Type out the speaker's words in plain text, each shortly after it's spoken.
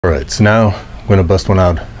All right, so now I'm going to bust one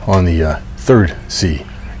out on the third C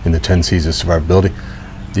in the 10 C's of survivability.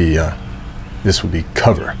 This would be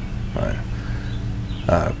cover. All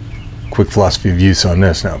right. Quick philosophy of use on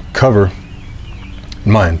this. Now, cover,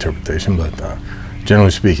 in my interpretation, but generally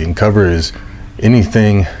speaking, cover is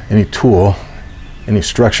anything, any tool, any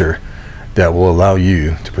structure that will allow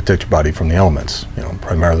you to protect your body from the elements. You know,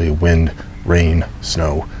 primarily wind, rain,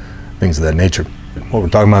 snow, things of that nature. What we're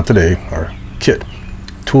talking about today are kit.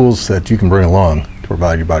 Tools that you can bring along to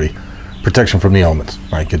provide your body protection from the elements,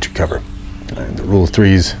 right? Get you covered. Right? The rule of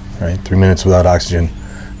threes, right? 3 minutes without oxygen,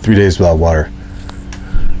 3 days without water,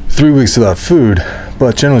 3 weeks without food,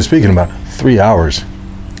 but generally speaking, about 3 hours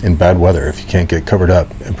in bad weather. If you can't get covered up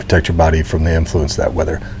and protect your body from the influence of that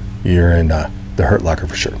weather, you're in the hurt locker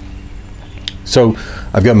for sure. So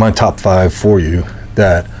I've got my top 5 for you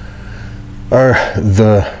that are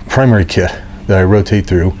the primary kit that I rotate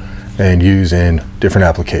through and use in different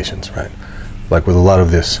applications, right? Like with a lot of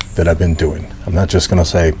this that I've been doing. I'm not just gonna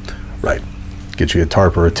say, right, get you a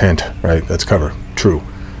tarp or a tent, right? That's cover, true.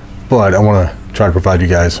 But I wanna try to provide you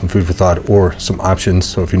guys some food for thought or some options.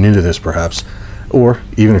 So if you're new to this perhaps, or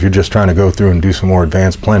even if you're just trying to go through and do some more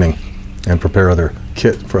advanced planning and prepare other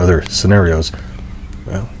kit for other scenarios,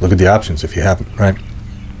 well, look at the options if you haven't, right?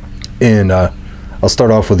 And I'll start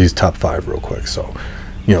off with these top 5 real quick. So,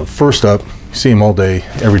 you know, first up, you see them all day,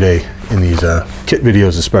 every day in these kit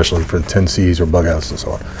videos, especially for the 10 C's or bug outs and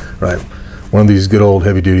so on, right? One of these good old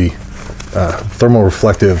heavy duty thermal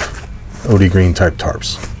reflective OD green type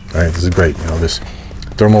tarps, right? This is great. You know, this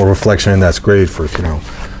thermal reflection, that's great for, you know,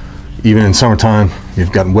 even in summertime,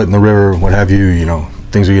 you've gotten wet in the river, what have you, you know,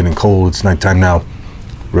 things are getting cold, it's nighttime now,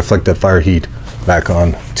 reflect that fire heat back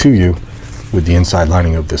on to you with the inside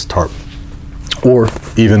lining of this tarp. Or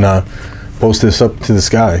even post this up to the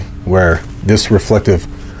sky where this reflective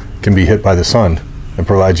can be hit by the sun and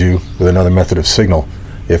provide you with another method of signal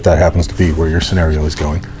if that happens to be where your scenario is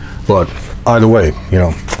going. But either way, you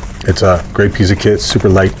know, it's a great piece of kit, super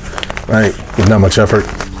light, right, with not much effort.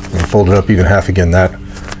 You can fold it up even half again that.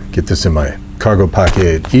 Get this in my cargo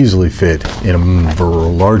pocket, easily fit in a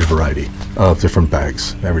large variety of different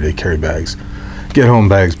bags, everyday carry bags, get home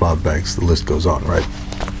bags, bob bags, the list goes on, right?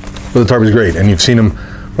 But the tarp is great, and you've seen them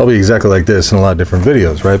probably exactly like this in a lot of different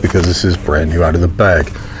videos, right? Because this is brand new out of the bag.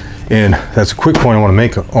 And that's a quick point I want to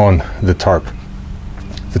make on the tarp.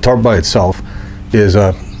 The tarp by itself is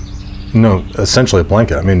essentially a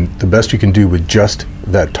blanket. I mean, the best you can do with just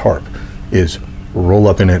that tarp is roll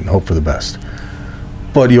up in it and hope for the best.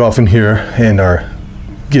 But you often hear and are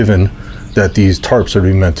given that these tarps are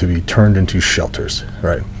meant to be turned into shelters,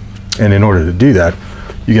 right? And in order to do that,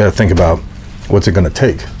 you got to think about what's it going to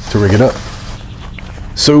take to rig it up.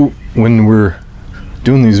 So when we're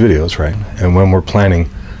doing these videos, right, and when we're planning,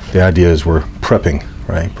 the idea is we're prepping,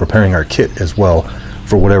 right, preparing our kit as well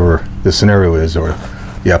for whatever the scenario is or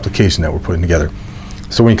the application that we're putting together.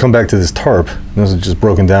 So when you come back to this tarp, this is just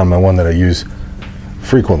broken down, my one that I use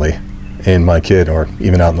frequently in my kit or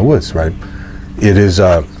even out in the woods, right? It is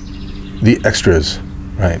the extras,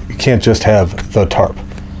 right? You can't just have the tarp.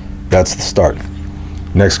 That's the start.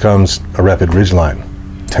 Next comes a rapid ridge line,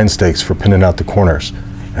 10 stakes for pinning out the corners,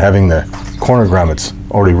 having the corner grommets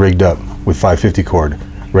already rigged up with 550 cord,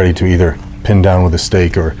 ready to either pin down with a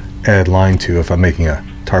stake or add line to if I'm making a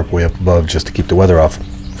tarp way up above just to keep the weather off.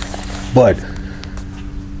 But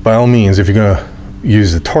by all means, if you're gonna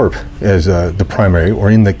use the tarp as the primary or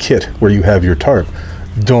in the kit where you have your tarp,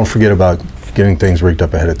 don't forget about getting things rigged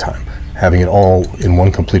up ahead of time, having it all in one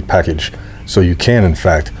complete package so you can in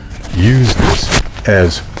fact use this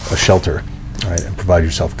as a shelter, right, and provide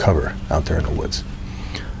yourself cover out there in the woods.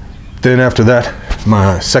 Then after that,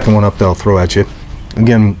 my second one up that I'll throw at you,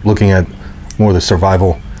 again looking at more the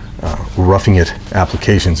survival, roughing it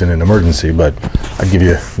applications in an emergency, but I'd give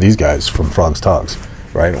you these guys from Frog's Togs,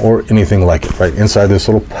 right, or anything like it, right? Inside this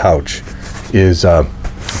little pouch is a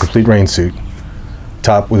complete rain suit,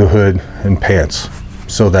 top with a hood and pants,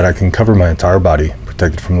 so that I can cover my entire body,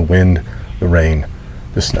 protected from the wind, the rain,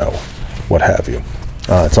 the snow, what have you.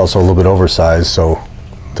 It's also a little bit oversized, so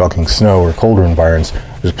talking snow or colder environments,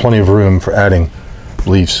 there's plenty of room for adding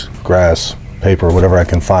leaves, grass, paper, whatever I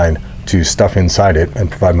can find to stuff inside it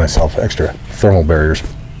and provide myself extra thermal barriers.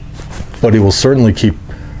 But it will certainly keep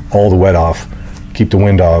all the wet off, keep the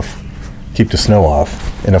wind off, keep the snow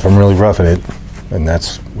off. And if I'm really roughing it, and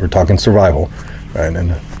we're talking survival, right?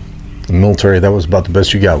 And the military, that was about the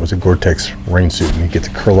best you got, was a Gore-Tex rain suit, and you get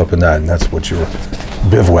to curl up in that, and that's what your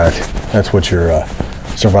bivouac, that's what your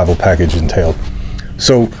survival package entailed.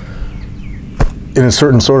 So in a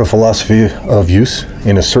certain sort of philosophy of use,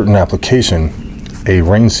 in a certain application, a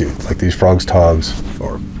rain suit like these Frog's Togs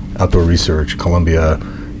or outdoor research, Columbia,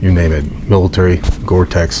 you name it, military,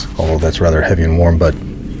 Gore-Tex, although that's rather heavy and warm. But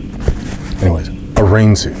anyways, a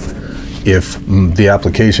rain suit. If the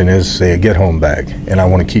application is, say, a get-home bag, and I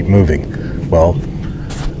want to keep moving, well,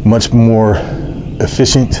 much more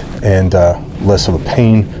efficient and less of a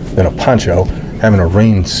pain than a poncho. Having a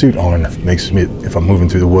rain suit on makes me, if I'm moving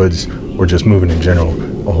through the woods or just moving in general,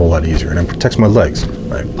 a whole lot easier, and it protects my legs.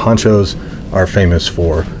 Right? Ponchos are famous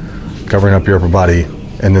for covering up your upper body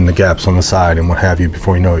and then the gaps on the side and what have you.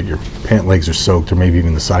 Before you know it, your pant legs are soaked, or maybe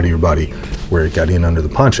even the side of your body where it got in under the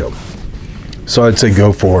poncho. So I'd say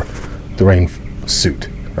go for the rain suit.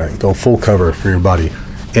 Right? Go full cover for your body,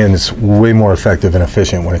 and it's way more effective and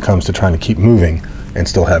efficient when it comes to trying to keep moving and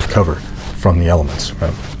still have cover from the elements.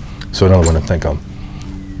 Right? So another one to think of.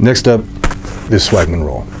 Next up, this Swagman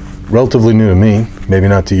roll. Relatively new to me, maybe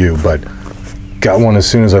not to you, but got one as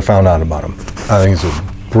soon as I found out about them. I think it's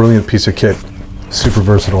a brilliant piece of kit, super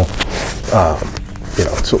versatile. You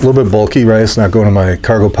know, it's a little bit bulky, right? It's not going in my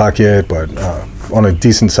cargo pocket, but on a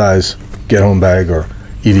decent size get-home bag or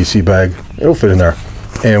EDC bag, it'll fit in there.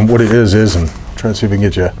 And what it is, and try to see if we can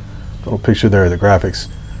get you a little picture there of the graphics.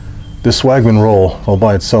 This Swagman roll all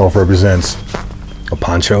by itself represents a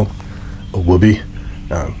poncho, a whoopee.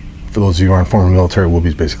 For those of you who aren't former military, a whoopee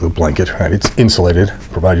is basically a blanket, right? It's insulated,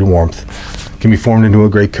 provide you warmth. Can be formed into a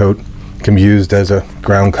great coat, can be used as a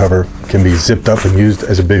ground cover, can be zipped up and used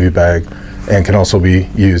as a bivy bag, and can also be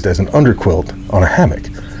used as an underquilt on a hammock.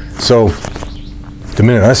 So the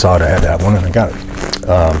minute I saw it, I had to have one, and I got it.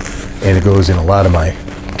 And it goes in a lot of my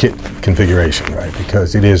kit configuration, right?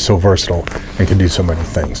 Because it is so versatile and can do so many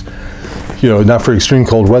things. You know, not for extreme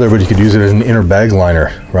cold weather, but you could use it as an inner bag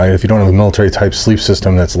liner, right? If you don't have a military type sleep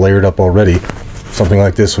system that's layered up already, something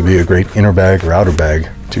like this would be a great inner bag or outer bag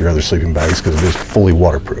to your other sleeping bags, because it is fully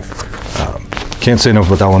waterproof. Can't say enough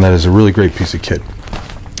about that one. That is a really great piece of kit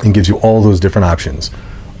and gives you all those different options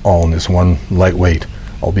all in this one lightweight,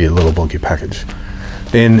 albeit a little bulky package.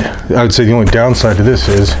 And I would say the only downside to this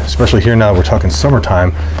is, especially here now, we're talking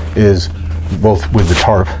summertime, is both with the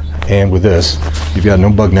tarp and with this, you've got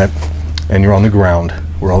no bug net, and you're on the ground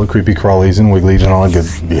where all the creepy crawlies and wigglies and all that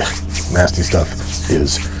good nasty stuff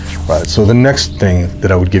is. Right, so the next thing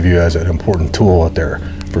that I would give you as an important tool out there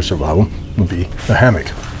for survival would be a hammock.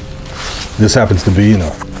 This happens to be, you know,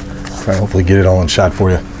 try to hopefully get it all in shot for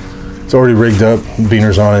you. It's already rigged up,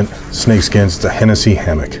 beaners on it, snake skins. It's a Hennessy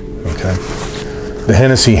hammock, okay? The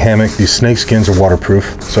Hennessy hammock, these snake skins are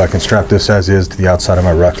waterproof, so I can strap this as is to the outside of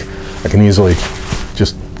my ruck. I can easily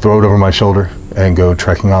just throw it over my shoulder and go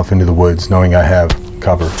trekking off into the woods knowing I have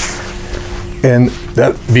cover. And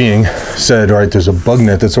that being said, right, there's a bug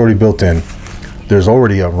net that's already built in. There's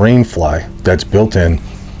already a rain fly that's built in.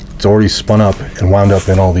 It's already spun up and wound up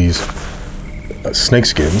in all these snake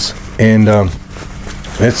skins, and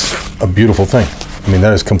it's a beautiful thing. I mean,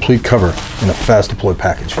 that is complete cover in a fast deployed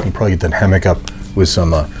package. You can probably get that hammock up with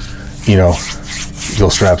some, you know, gill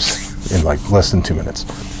straps in like less than 2 minutes.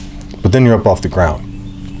 But then you're up off the ground.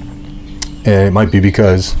 And it might be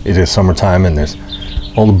because it is summertime and there's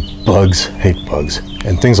all the bugs, hate bugs,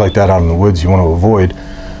 and things like that out in the woods you want to avoid.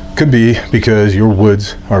 Could be because your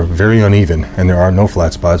woods are very uneven and there are no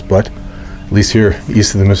flat spots, but at least here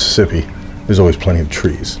east of the Mississippi, there's always plenty of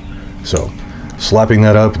trees. So slapping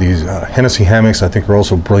that up, these Hennessy hammocks I think are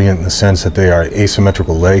also brilliant in the sense that they are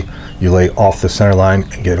asymmetrical lay. You lay off the center line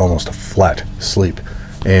and get almost a flat sleep.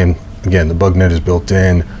 And again, the bug net is built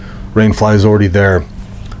in, rain fly is already there.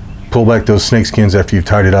 Pull back those snake skins after you've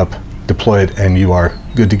tied it up, deploy it, and you are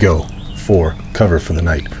good to go for cover for the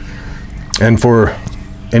night. And for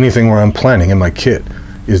anything where I'm planning, and my kit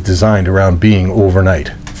is designed around being overnight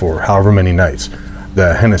for however many nights,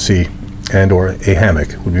 the Hennessy and or a hammock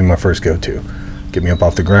would be my first go-to. Get me up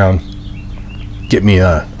off the ground, get me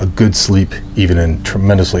a good sleep, even in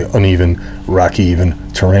tremendously uneven, rocky even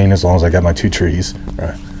terrain, as long as I got my 2 trees.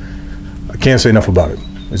 Right. I can't say enough about it.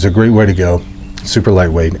 It's a great way to go. Super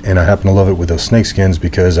lightweight, and I happen to love it with those snake skins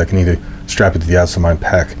because I can either strap it to the outside of my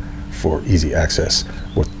pack for easy access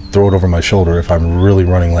or throw it over my shoulder if I'm really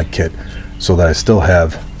running like kit, so that I still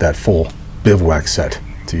have that full bivouac set,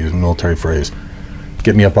 to use a military phrase.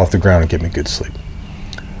 Get me up off the ground and get me good sleep.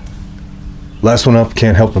 Last one up,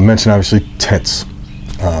 can't help but mention obviously tents.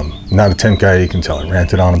 Not a tent guy, you can tell. I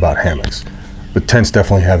ranted on about hammocks, but tents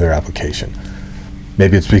definitely have their application.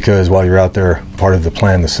 Maybe it's because while you're out there, part of the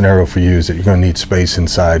plan, the scenario for you is that you're going to need space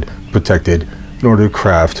inside, protected, in order to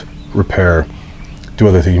craft, repair, do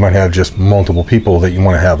other things. You might have just multiple people that you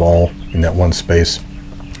want to have all in that one space.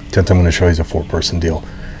 Tent I'm going to show you is a 4-person deal.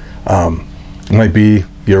 It might be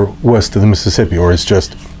you're west of the Mississippi, or it's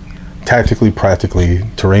just tactically, practically,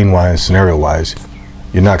 terrain-wise, scenario-wise,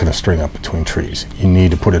 you're not going to string up between trees. You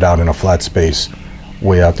need to put it out in a flat space,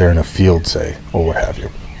 way out there in a field, say, or what have you.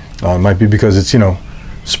 It might be because it's, you know,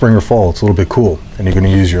 spring or fall, it's a little bit cool, and you're going to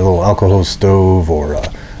use your little alcohol stove or,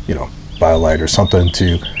 you know, BioLite or something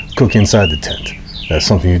to cook inside the tent. That's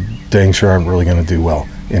something you dang sure aren't really going to do well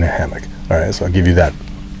in a hammock. All right, so I'll give you that.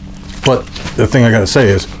 But the thing I got to say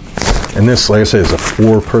is, and this, like I said, is a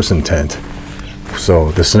 4-person tent.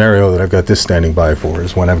 So the scenario that I've got this standing by for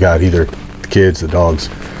is when I've got either the kids, the dogs,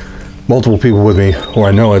 multiple people with me, or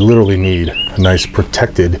I know I literally need a nice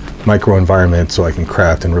protected microenvironment so I can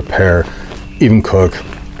craft and repair, even cook,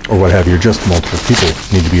 or what have you. Just multiple people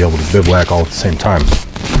need to be able to bivouac all at the same time.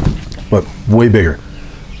 But way bigger,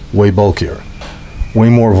 way bulkier, way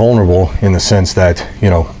more vulnerable in the sense that, you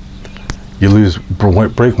know, you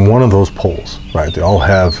break one of those poles, right? They all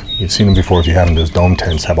have, you've seen them before if you haven't, those dome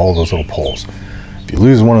tents have all those little poles. If you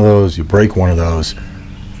lose one of those, you break one of those,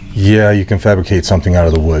 yeah, you can fabricate something out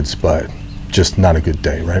of the woods, but just not a good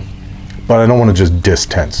day, right? But I don't want to just diss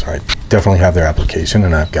tents, right? Definitely have their application,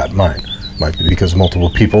 and I've got mine. Might be because multiple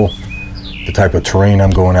people, the type of terrain I'm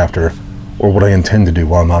going after, or what I intend to do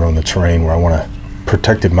while I'm out on the terrain where I want a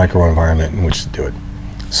protected microenvironment in which to do it.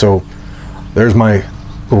 So there's my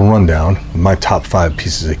little rundown of my top 5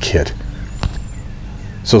 pieces of kit.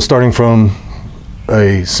 So starting from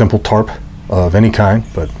a simple tarp of any kind,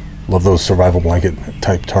 but love those survival blanket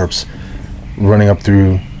type tarps, running up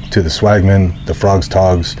through to the Swagman, the Frogs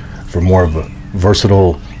Togs for more of a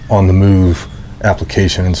versatile on the move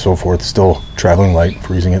application and so forth, still traveling light,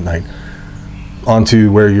 freezing at night, onto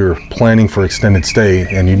where you're planning for extended stay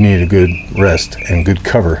and you need a good rest and good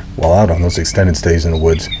cover while out on those extended stays in the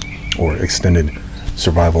woods or extended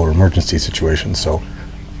survival or emergency situations. So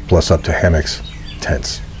plus up to hammocks,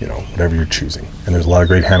 tents, you know, whatever you're choosing. And there's a lot of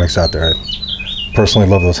great hammocks out there. I personally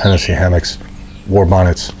love those Hennessy hammocks, War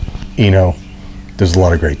Bonnets, Eno. There's a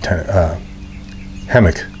lot of great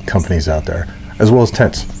hammock companies out there, as well as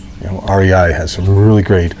tents. You know, REI has some really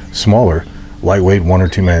great, smaller, lightweight 1 or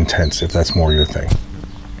 2 man tents, if that's more your thing.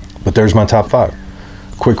 But there's my top 5.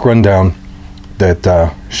 Quick rundown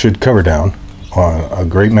that should cover down on a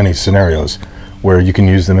great many scenarios where you can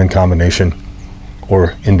use them in combination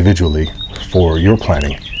or individually for your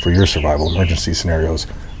planning, for your survival emergency scenarios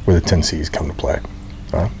where the 10C's come to play.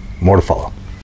 More to follow.